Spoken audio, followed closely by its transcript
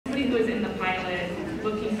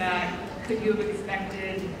could you have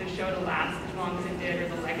expected the show to last as long as it did, or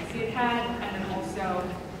the legacy it had? And then also,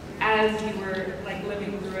 as you were like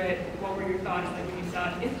living through it, what were your thoughts like when you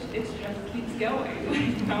thought it just keeps going?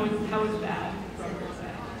 Like, how was that from your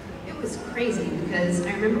side? It was crazy because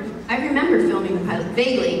I remember filming the pilot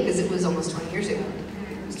vaguely because it was almost 20 years ago.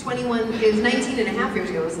 It was 21. It was 19 and a half years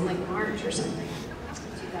ago. It was in like March or something,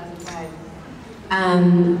 2005.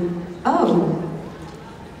 Oh,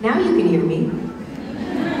 now you can hear me.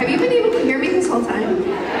 Have you been able to hear me this whole time?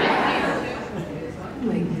 Oh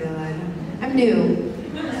my God, I'm new.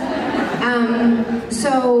 So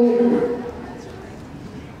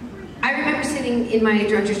I remember sitting in my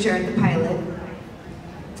director's chair at the pilot,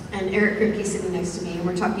 and Eric Kripke sitting next to me, and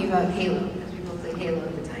we're talking about Halo, because we both played Halo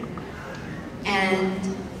at the time.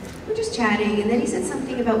 And we're just chatting, and then he said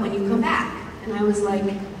something about when you come back. And I was like,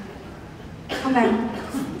 come back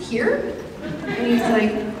here? And he's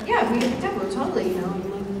like, yeah, we get the demo, totally, you know. I'm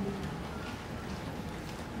like,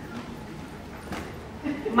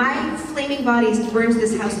 my flaming body burns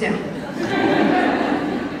this house down.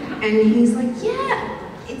 And he's like, yeah,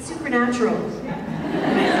 it's supernatural. And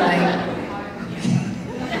I was like,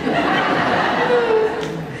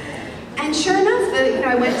 and sure enough,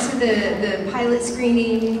 I went to the pilot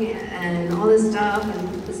screening and all this stuff, and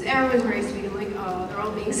everyone was very sweet. I'm like, oh, they're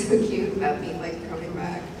all being so cute about me like coming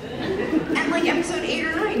back. And like episode 8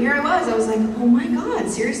 or 9, here I was like, oh my God,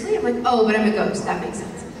 seriously? I'm like, oh, but I'm a ghost, that makes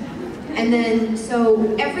sense. And then,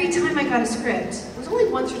 so every time I got a script, it was only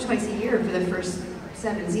once or twice a year for the first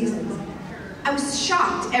 7 seasons. I was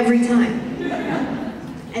shocked every time.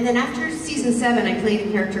 And then after season 7, I played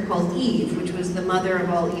a character called Eve, which was the mother of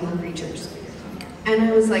all evil creatures. And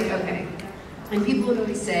I was like, okay. And people would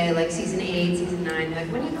always say, like, season 8, season 9, like,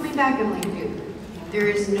 when are you coming back? I'm like, dude, there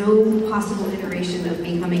is no possible iteration of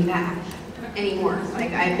me coming back anymore.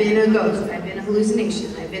 Like, I've been a ghost, I've been a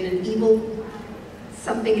hallucination, I've been an evil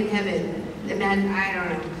something in heaven. And I don't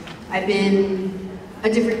know. I've been a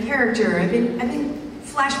different character. I've been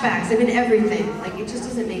flashbacks. I've been everything. Like, it just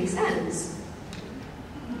doesn't make sense.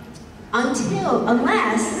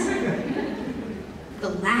 Unless the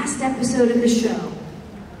last episode of the show,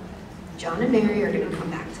 John and Mary are going to come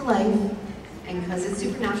back to life, and because it's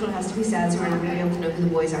supernatural, it has to be sad, so we're not going to be able to know who the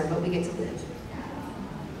boys are, but we get to live.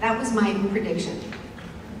 That was my prediction.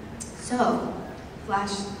 So,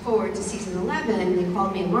 flash forward to season 11, they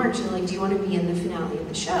called me in March, and they're like, do you want to be in the finale of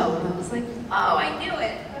the show? And I was like, oh, I knew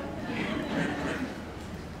it.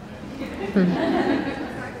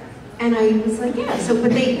 And I was like, yeah. So,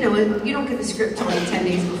 but they, you don't get the script till like 10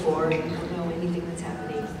 days before, and you don't know anything that's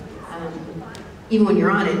happening. Even when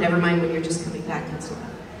you're on it, never mind when you're just coming back and so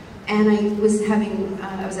on. And I was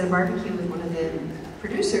at a barbecue with one of the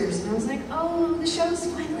producers, and I was like, oh, the show's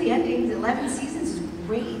finally ending. The 11 seasons is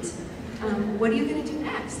great. What are you going to do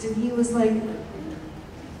next? And he was like,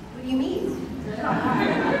 what do you mean? And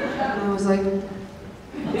I was like,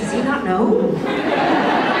 does he not know?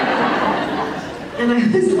 And I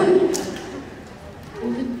was like,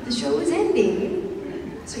 well, the show is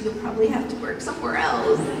ending, so you'll probably have to work somewhere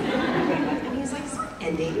else. And he's like, it's not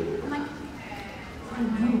ending. I'm like, I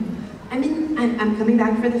don't know. I'm coming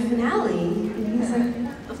back for the finale. And he's like,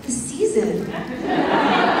 of the season.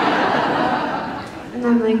 And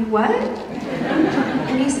I'm like, what?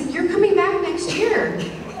 And he said, you're coming back next year.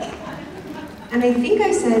 And I think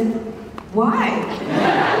I said, why?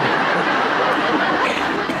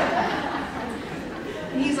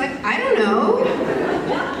 And he's like, I don't know.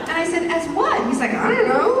 And I said, as what? He's like, I don't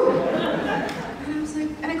know. And I was like,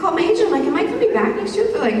 and I called my agent, I'm like, am I coming back next year?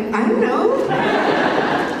 They're like, I don't know.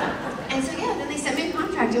 And so yeah, then they sent me a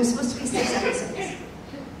contract. It was supposed to be 6 episodes.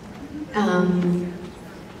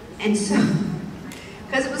 And so,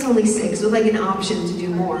 because it was only 6, with like an option to do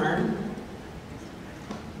more.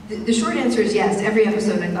 The short answer is yes. Every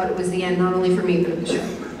episode I thought it was the end, not only for me, but of the show.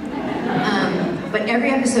 But every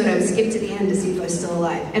episode I would skip to the end to see if I was still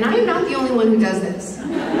alive. And I am not the only one who does this.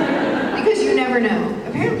 Because you never know.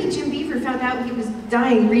 Apparently Jim Beaver found out he was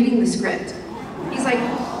dying reading the script. He's like,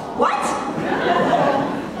 what?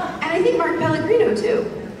 And I think Mark Pellegrino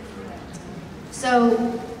too.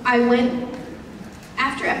 So I went,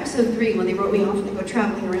 after episode 3, when they wrote me off to go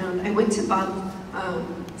traveling around, I went to Bob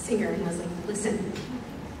Singer and I was like, listen,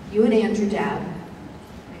 you and Andrew Dabb,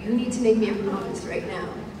 you need to make me a promise right now.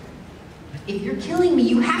 If you're killing me,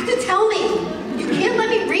 you have to tell me. You can't let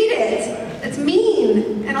me read it. That's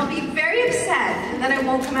mean. And I'll be very upset, and then I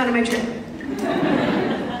won't come out of my trip.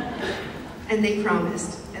 And they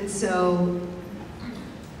promised. And so,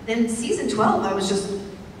 then season 12, I was just,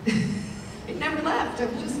 I never left. I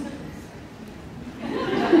was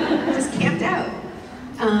just camped out.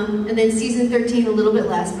 And then season 13, a little bit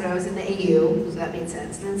less, but I was in the AU, so that made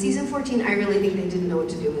sense. And then season 14, I really think they didn't know what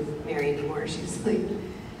to do with Mary anymore. She's like,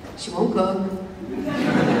 she won't cook. She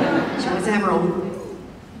wants to have her own.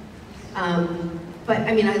 But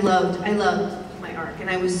I mean, I loved my arc, and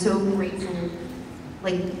I was so grateful.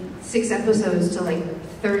 Like 6 episodes to like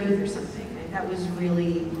 30 or something. That was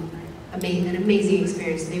really an amazing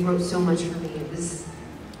experience. They wrote so much for me. It was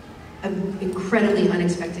an incredibly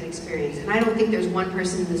unexpected experience. And I don't think there's one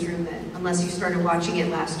person in this room that, unless you started watching it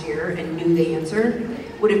last year and knew the answer,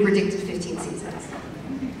 would have predicted 15 seasons.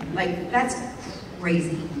 Like, that's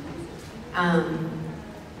crazy.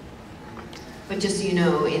 But just so you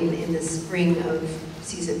know, in the spring of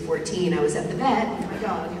season 14, I was at the vet with my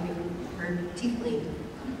dog having her teeth cleaned.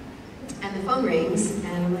 And the phone rings,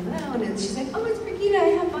 and I'm like, oh, and she's like, oh, it's Brigitte, I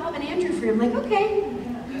have Bob and Andrew for you. I'm like, okay.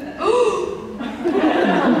 Oh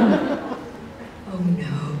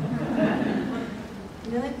no.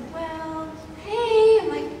 And they're like, well, hey. I'm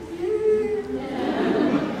like,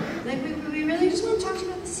 Like, we really just want to talk to you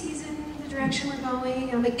about the season, the direction we're going.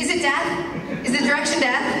 And I'm like, is it death? Is the direction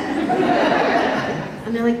death?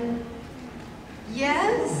 And they're like,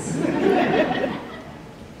 yes.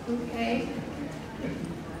 Okay.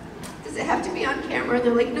 Does it have to be on camera? And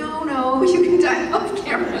they're like, no, you can die off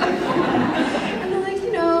camera. And they're like,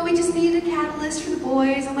 you know, we just need a catalyst for the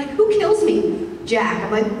boys. I'm like, who kills me? Jack.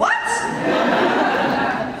 I'm like, what?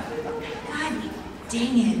 God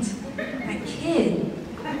dang it. That kid.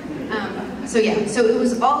 So yeah, so it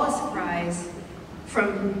was all a surprise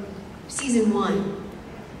from season 1.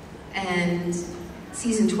 And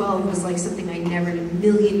season 12 was like something I never in a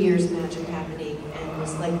million years imagined happening, and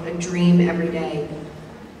was like a dream every day.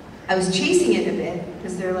 I was chasing it a bit,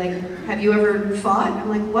 because they're like, have you ever fought? I'm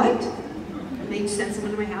like, what? And they sent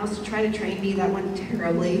someone to my house to try to train me. That went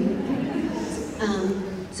terribly.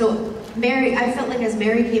 So Mary, I felt like as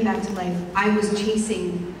Mary came back to life, I was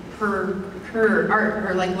chasing her art,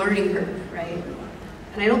 her like learning curve, right?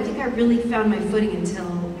 And I don't think I really found my footing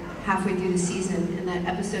until halfway through the season, in that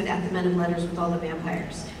episode at the Men of Letters with all the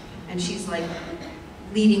vampires. And she's like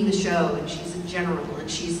leading the show, and she's a general, and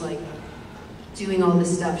she's like doing all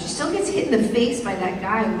this stuff. She still gets hit in the face by that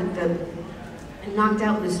guy with and knocked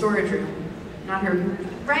out in the storage room. Not her,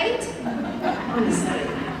 right? Honestly.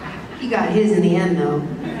 He got his in the end, though.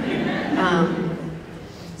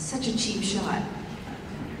 Such a cheap shot.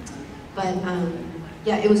 But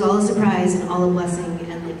yeah, it was all a surprise and all a blessing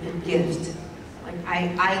and like a gift. Like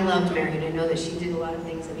I loved Mary, and I know that she did a lot of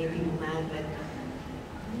things that made people mad, but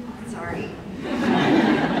sorry.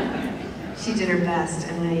 She did her best,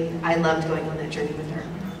 and I loved going on that journey with her.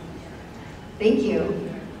 Thank you.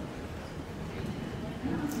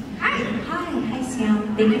 Hi. Hi,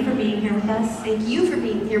 Sam. Thank you for being here with us. Thank you for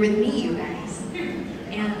being here with me, you guys.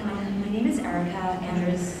 And my name is Erica, and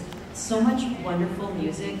there's so much wonderful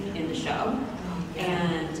music in the show.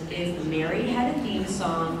 And if Mary had a theme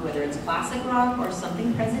song, whether it's classic rock or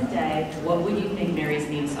something present day, what would you think Mary's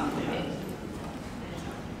theme song would be?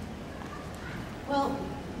 Well,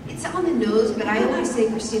 it's on the nose, but I always say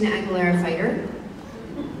Christina Aguilera Fighter.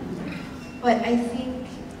 But I think,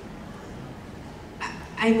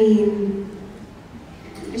 I mean,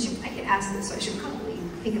 I get asked this, so I should probably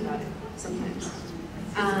think about it sometimes.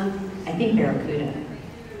 I think Barracuda.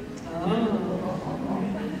 Oh.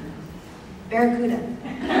 Barracuda.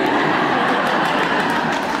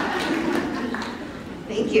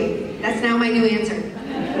 Thank you. That's now my new answer.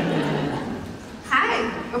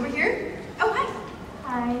 Hi, over here. Oh, hi.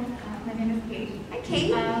 Hi, my name is Kate. Hi,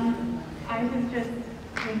 Kate. I was just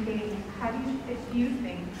thinking, how do you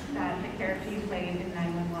think that the character you played in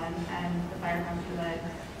 911 and the firehouse you led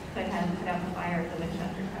could have put out the fire at the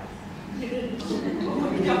Winchester house?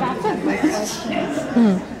 That's a great question.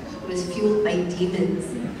 It was fueled by demons.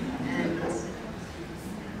 And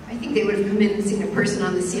I think they would have come in and seen a person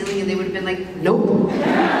on the ceiling, and they would have been like, nope.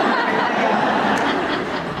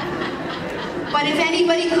 But if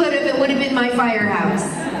anybody could have, it would have been my firehouse.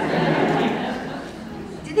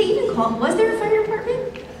 Did they even call? Was there a fire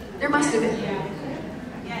department? There must have been.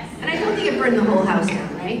 Yes. And I don't think it burned the whole house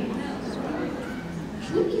down, right?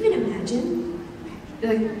 Can you even imagine?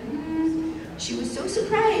 They're like, she was so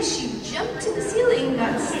surprised, she jumped to the ceiling and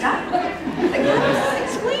got stuck. Like, how does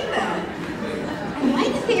this explain that? And why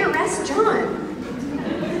did they arrest John?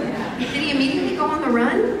 Did he immediately go on the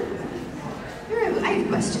run? I have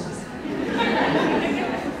questions.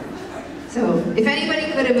 So, if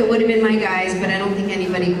anybody could have, it would have been my guys, but I don't think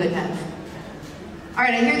anybody could have. All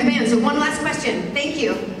right, I hear the band, so one last question. Thank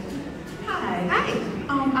you. Hi. Hi.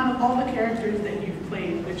 Out of all the characters that you've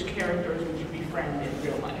played, which characters would you befriend in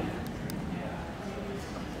real life?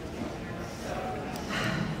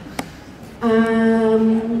 Not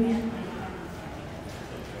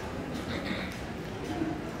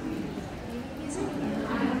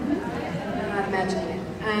imagining it.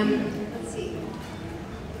 Let's see.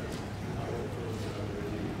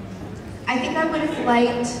 I think I would have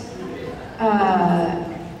liked,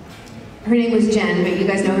 her name was Jen, but you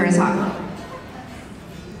guys know her as Hawk.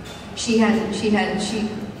 She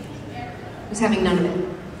was having none of it.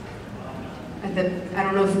 I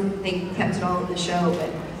don't know if they kept it all in the show, but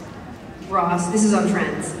Ross, this is on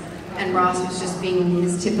Friends, and Ross was just being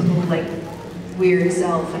his typical, like, weird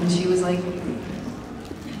self, and she was like,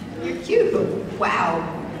 "You're cute, but wow."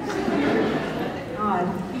 Odd.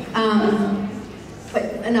 But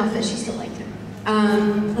enough that she still liked him.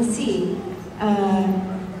 Let's see. I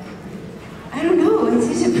don't know, it's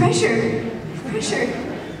just a pressure. Pressure.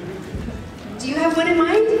 Do you have one in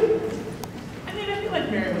mind? I mean, I feel like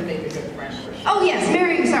Mary would make a good friend for sure. Oh yes,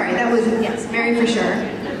 Mary, sorry, that was, yes, Mary for sure.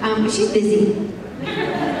 But she's busy.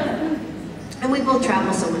 And we both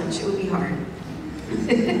travel so much, it would be hard.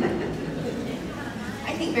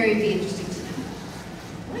 I think Mary would be interesting to know.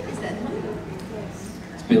 What is that?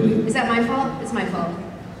 It's Billy. Is that my fault? It's my fault.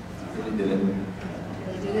 Billy did it.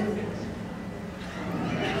 Billy did it.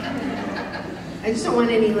 I just don't want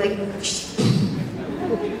any, like,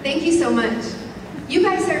 thank you so much. You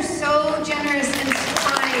guys are so generous and so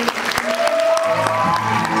kind.